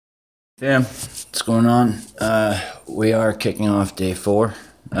Damn, what's going on? We are kicking off day 4,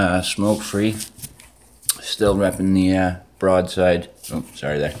 smoke-free. Still repping the broadside. Oh,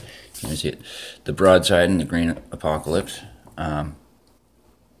 sorry there. Let me see it. The broadside and the green apocalypse.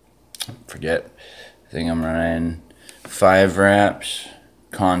 Forget. I think I'm running 5 wraps,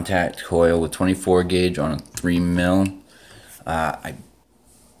 contact coil with 24 gauge on a 3 mil. I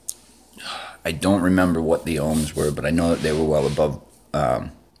don't remember what the ohms were, but I know that they were well above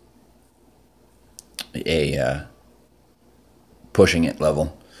a pushing it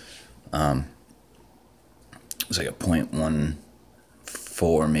level. It's like a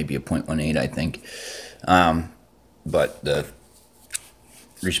 0.14, maybe a 0.18, I think. But the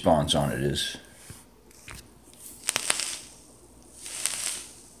response on it is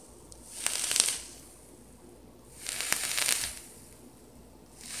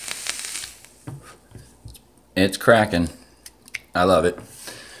it's cracking. I love it.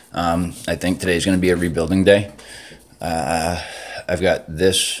 I think today's going to be a rebuilding day. I've got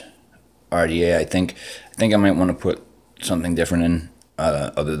this RDA. I think I might want to put something different in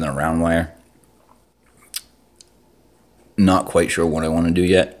other than a round wire. Not quite sure what I want to do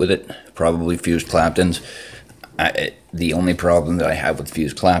yet with it. Probably fused Claptons. The only problem that I have with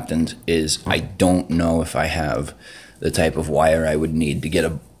fused Claptons is I don't know if I have the type of wire I would need to get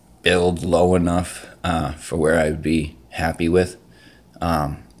a build low enough for where I would be happy with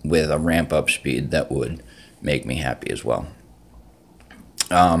a ramp up speed that would make me happy as well.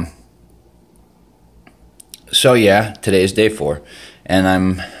 So yeah, today's day 4,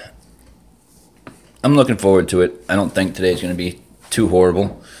 and I'm looking forward to it. I don't think today's going to be too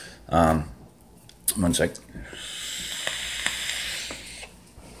horrible. One sec.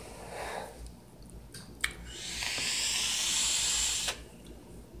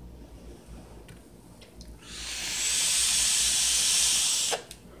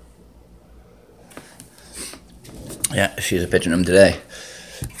 Yeah, she's pitching them today.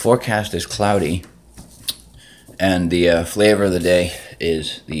 Forecast is cloudy, and the flavor of the day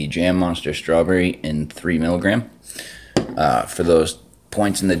is the Jam Monster Strawberry in 3 milligram. For those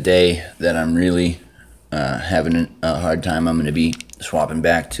points in the day that I'm really having a hard time, I'm going to be swapping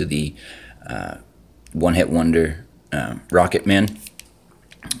back to the One Hit Wonder Rocket Man,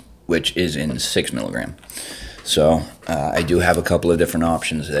 which is in 6 milligram. So I do have a couple of different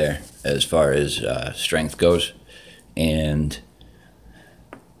options there as far as strength goes. And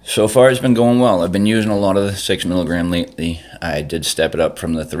so far it's been going well. I've been using a lot of the 6 milligram lately. I did step it up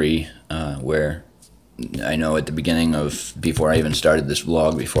from the 3, where I know at the beginning of, before I even started this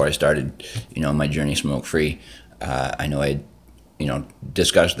vlog, before I started, my journey smoke-free, I know I,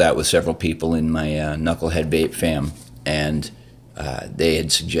 discussed that with several people in my Knucklehead Vape fam, and they had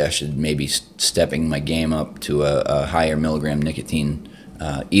suggested maybe stepping my game up to a higher milligram nicotine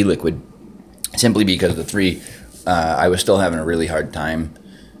e-liquid, simply because the 3, I was still having a really hard time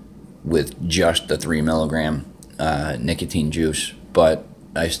with just the 3 milligram nicotine juice, but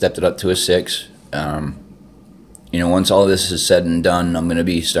I stepped it up to a 6. Once all of this is said and done, I'm going to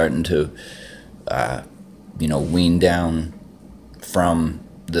be starting to, wean down from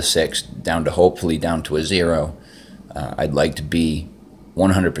the 6 down to hopefully down to a 0. I'd like to be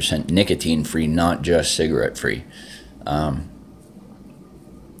 100% nicotine free, not just cigarette free.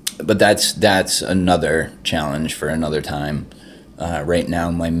 But that's another challenge for another time. Right now,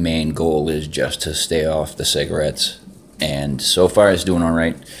 my main goal is just to stay off the cigarettes, and so far it's doing all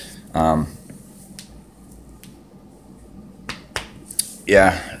right.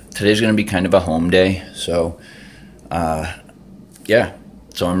 Yeah, today's going to be kind of a home day, so yeah,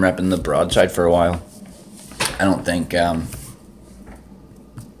 so I'm repping the broadside for a while. I don't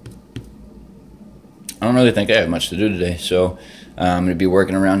really think I have much to do today, so I'm going to be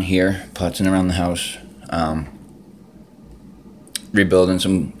working around here, putzing around the house, rebuilding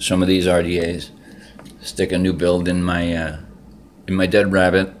some of these RDAs, stick a new build in my Dead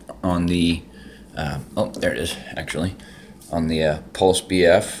Rabbit on the oh, there it is, actually, on the Pulse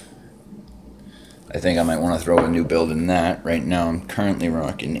BF. I think I might want to throw a new build in that. Right now I'm currently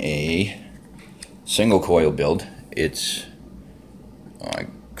rocking a single coil build. It's, oh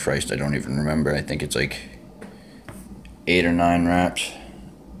Christ, I don't even remember. I think it's like 8 or 9 wraps.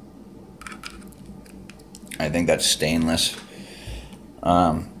 I think that's stainless.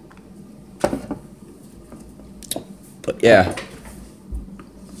 But yeah,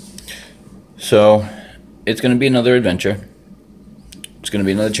 so it's going to be another adventure. It's going to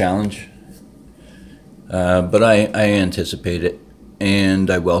be another challenge. But I anticipate it,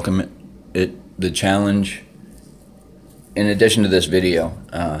 and I welcome it. The challenge, in addition to this video,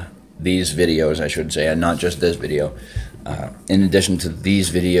 these videos, I should say, and not just this video. In addition to these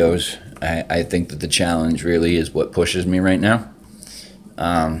videos, I think that the challenge really is what pushes me right now.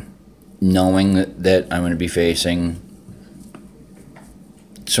 Knowing that I'm going to be facing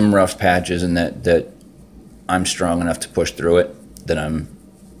some rough patches, and that I'm strong enough to push through it, that I'm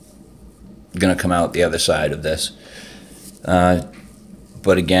going to come out the other side of this.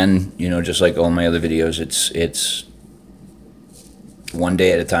 But again, you know, just like all my other videos, it's one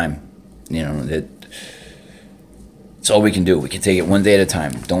day at a time. You know, it's all we can do. We can take it one day at a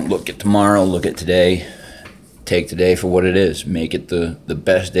time. Don't look at tomorrow, look at today. Take today for what it is. Make it the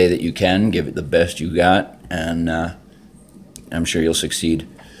best day that you can. Give it the best you got, and I'm sure you'll succeed.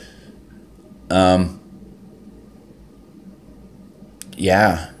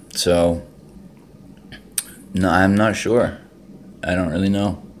 Yeah, so no, I'm not sure. I don't really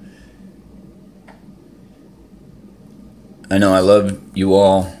know. I know I love you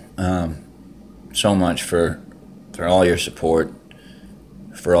all so much for all your support,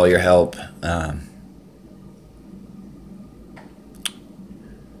 for all your help.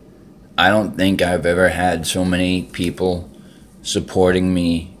 I don't think I've ever had so many people supporting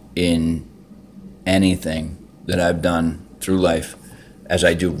me in anything that I've done through life as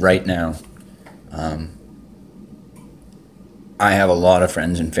I do right now. I have a lot of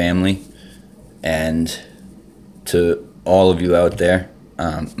friends and family, and to all of you out there,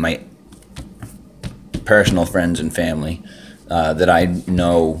 my personal friends and family that I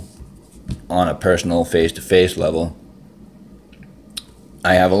know on a personal face-to-face level,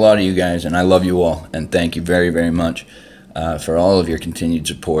 I have a lot of you guys, and I love you all, and thank you very, very much for all of your continued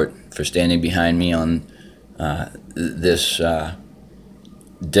support, for standing behind me on this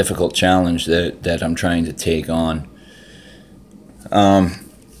difficult challenge that I'm trying to take on.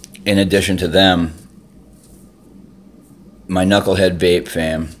 In addition to them, my Knucklehead Vape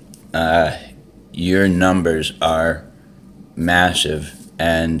fam, your numbers are massive,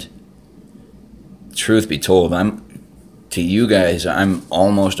 and truth be told, to you guys, I'm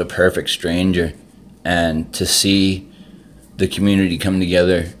almost a perfect stranger, and to see the community come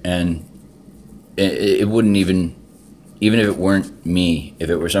together, and it wouldn't even if it weren't me, if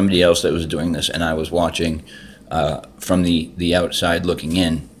it were somebody else that was doing this and I was watching from the outside looking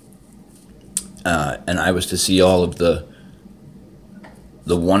in, and I was to see all of the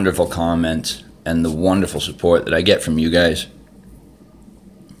wonderful comments and the wonderful support that I get from you guys,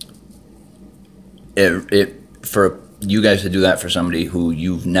 for you guys to do that for somebody who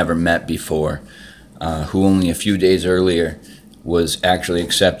you've never met before, who only a few days earlier was actually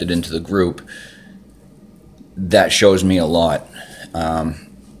accepted into the group, that shows me a lot.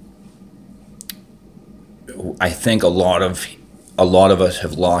 I think a lot of us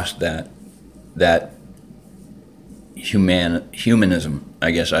have lost that humanism,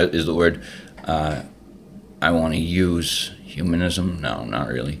 I guess is the word I want to use. Humanism? No, not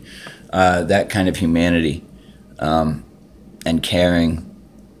really. That kind of humanity and caring,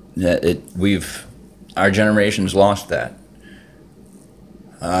 our generation's lost that.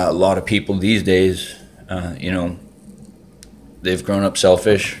 A lot of people these days, you know, they've grown up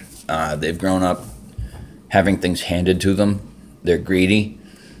selfish. They've grown up having things handed to them. They're greedy.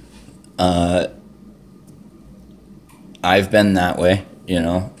 I've been that way, you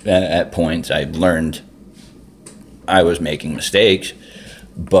know, at points. I've learned I was making mistakes,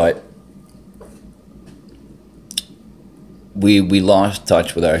 but we lost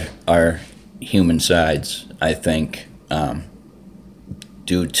touch with our human sides, I think,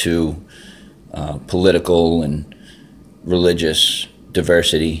 due to political and religious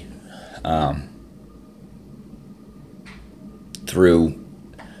diversity, through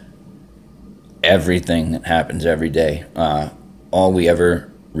everything that happens every day. All we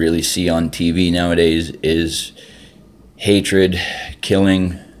ever really see on TV nowadays is hatred,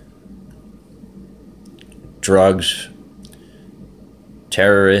 killing, drugs,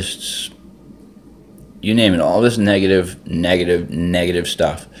 terrorists, you name it, all this negative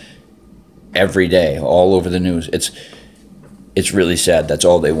stuff every day, all over the news. It's really sad. That's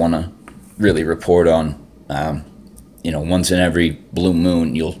all they want to really report on. You know, once in every blue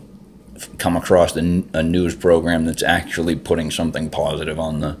moon, you'll come across a news program that's actually putting something positive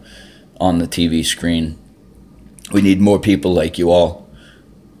on the TV screen. We need more people like you all.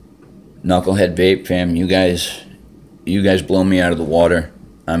 Knucklehead Vape fam, you guys blow me out of the water.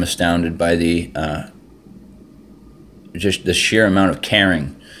 I'm astounded by just the sheer amount of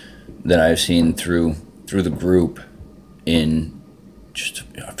caring that I've seen through the group in just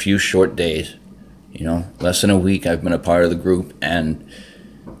a few short days. You know, less than a week I've been a part of the group, and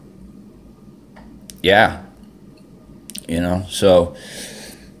yeah, you know, so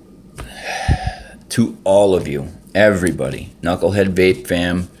to all of you, everybody, Knucklehead Vape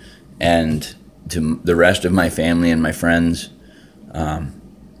fam And to the rest of my family and my friends, I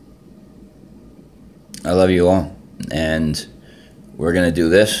love you all. And we're going to do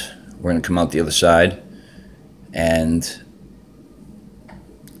this. We're going to come out the other side. And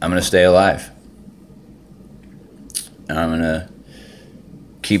I'm going to stay alive. And I'm going to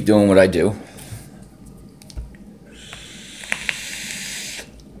keep doing what I do.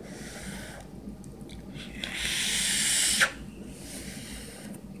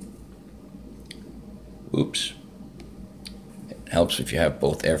 Oops. It helps if you have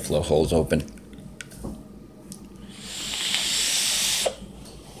both airflow holes open.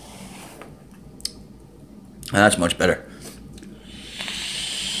 That's much better.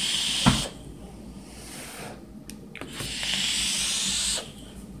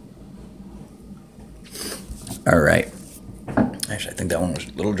 All right. Actually, I think that one was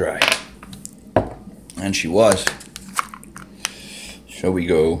a little dry. And she was. So we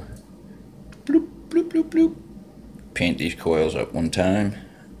go bloop, bloop, bloop, bloop. Paint these coils up one time.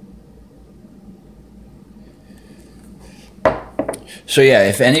 So yeah,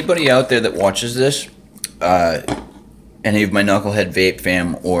 if anybody out there that watches this, any of my Knucklehead Vape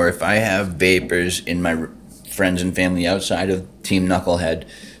fam, or if I have vapors in my friends and family outside of Team Knucklehead,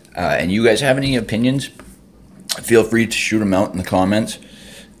 and you guys have any opinions, feel free to shoot them out in the comments.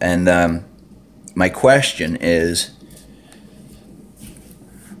 And my question is,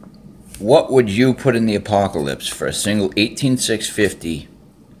 what would you put in the Apocalypse for a single 18650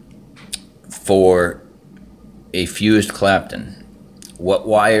 for a fused Clapton? What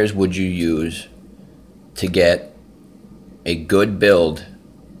wires would you use to get a good build,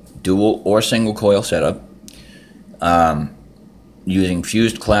 dual or single coil setup, using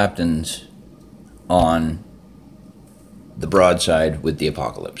fused Claptons on the broadside with the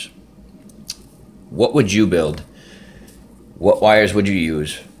Apocalypse? What would you build? What wires would you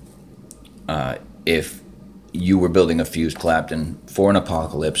use if you were building a fused Clapton for an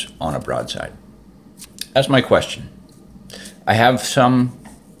Apocalypse on a broadside? That's my question. I have some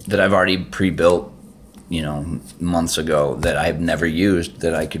that I've already pre-built, you know, months ago that I've never used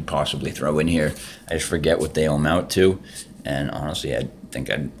that I could possibly throw in here. I just forget what they amount to, and honestly, I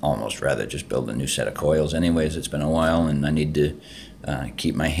think I'd almost rather just build a new set of coils anyways. It's been a while, and I need to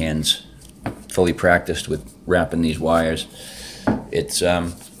keep my hands fully practiced with wrapping these wires.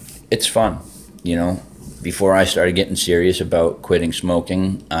 It's fun, you know. Before I started getting serious about quitting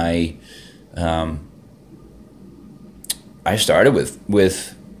smoking, I started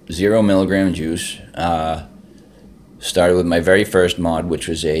with 0 milligram juice. Started with my very first mod, which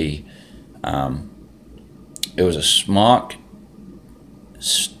was it was a Smock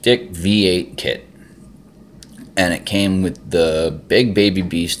Stick V8 kit, and it came with the big Baby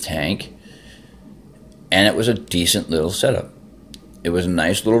Beast tank, and it was a decent little setup. It was a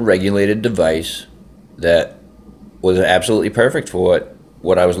nice little regulated device that was absolutely perfect for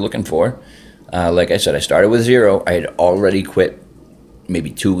what I was looking for. Like I said, I started with 0. I had already quit maybe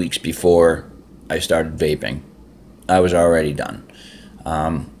 2 weeks before I started vaping. I was already done.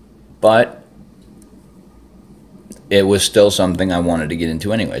 But it was still something I wanted to get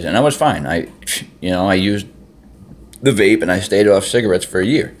into anyways, and I was fine. I used the vape and I stayed off cigarettes for a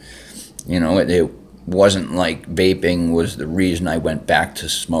year. You know, it wasn't like vaping was the reason I went back to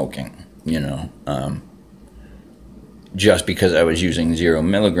smoking, you know. Just because I was using 0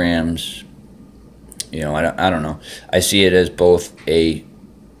 milligrams, you know, I don't know. I see it as both a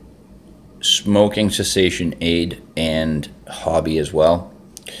smoking cessation aid and hobby as well.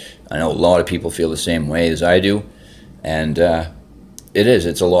 I know a lot of people feel the same way as I do, and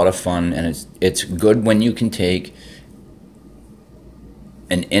it's a lot of fun, and it's good when you can take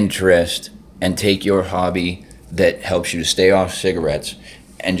an interest and take your hobby that helps you to stay off cigarettes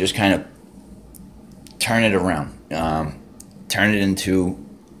and just kind of turn it around, turn it into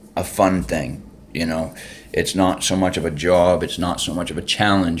a fun thing. You know, it's not so much of a job, it's not so much of a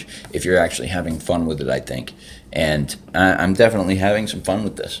challenge if you're actually having fun with it, I think. And I'm definitely having some fun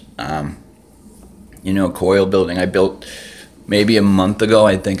with this. You know, coil building, I built maybe a month ago,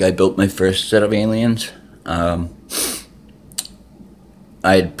 I think I built my first set of aliens.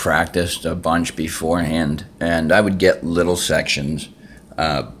 I had practiced a bunch beforehand, and I would get little sections,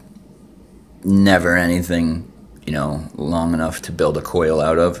 never anything, you know, long enough to build a coil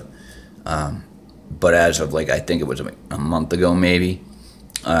out of. But as of, like, I think it was a month ago maybe,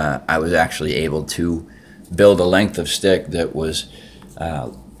 I was actually able to build a length of stick that was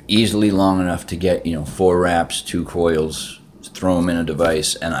easily long enough to get, you know, 4 wraps, 2 coils, throw them in a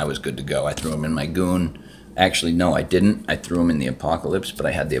device, and I was good to go. I threw them in my Goon. Actually, no, I didn't. I threw them in the Apocalypse, but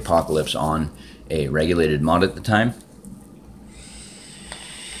I had the Apocalypse on a regulated mod at the time.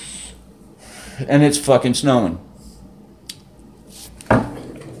 And it's fucking snowing.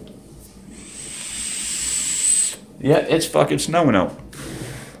 Yeah, it's fucking snowing out.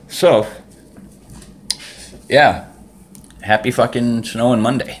 So, yeah. Happy fucking snowing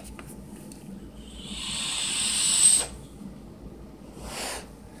Monday.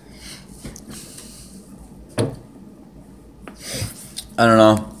 I don't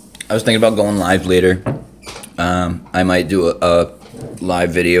know. I was thinking about going live later. I might do a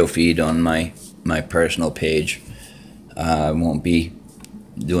live video feed on my personal page. I won't be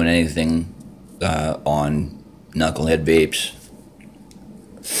doing anything on Knucklehead Vapes.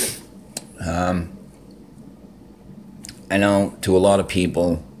 I know to a lot of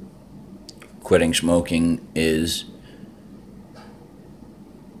people, quitting smoking is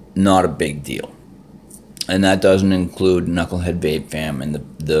not a big deal. And that doesn't include Knucklehead Vape Fam and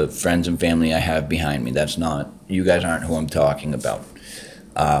the friends and family I have behind me. That's not, you guys aren't who I'm talking about.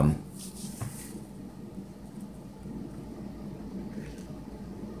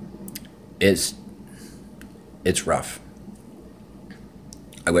 It's rough.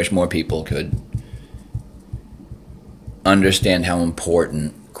 I wish more people could understand how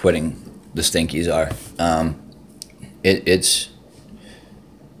important quitting the stinkies are. It's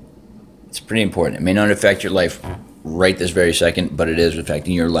pretty important. It may not affect your life right this very second, but it is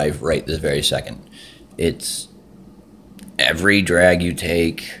affecting your life right this very second. It's every drag you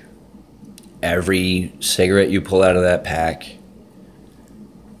take, every cigarette you pull out of that pack,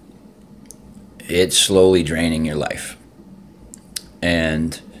 it's slowly draining your life.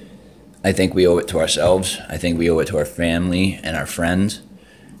 And I think we owe it to ourselves. I think we owe it to our family and our friends.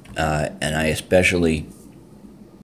 And I especially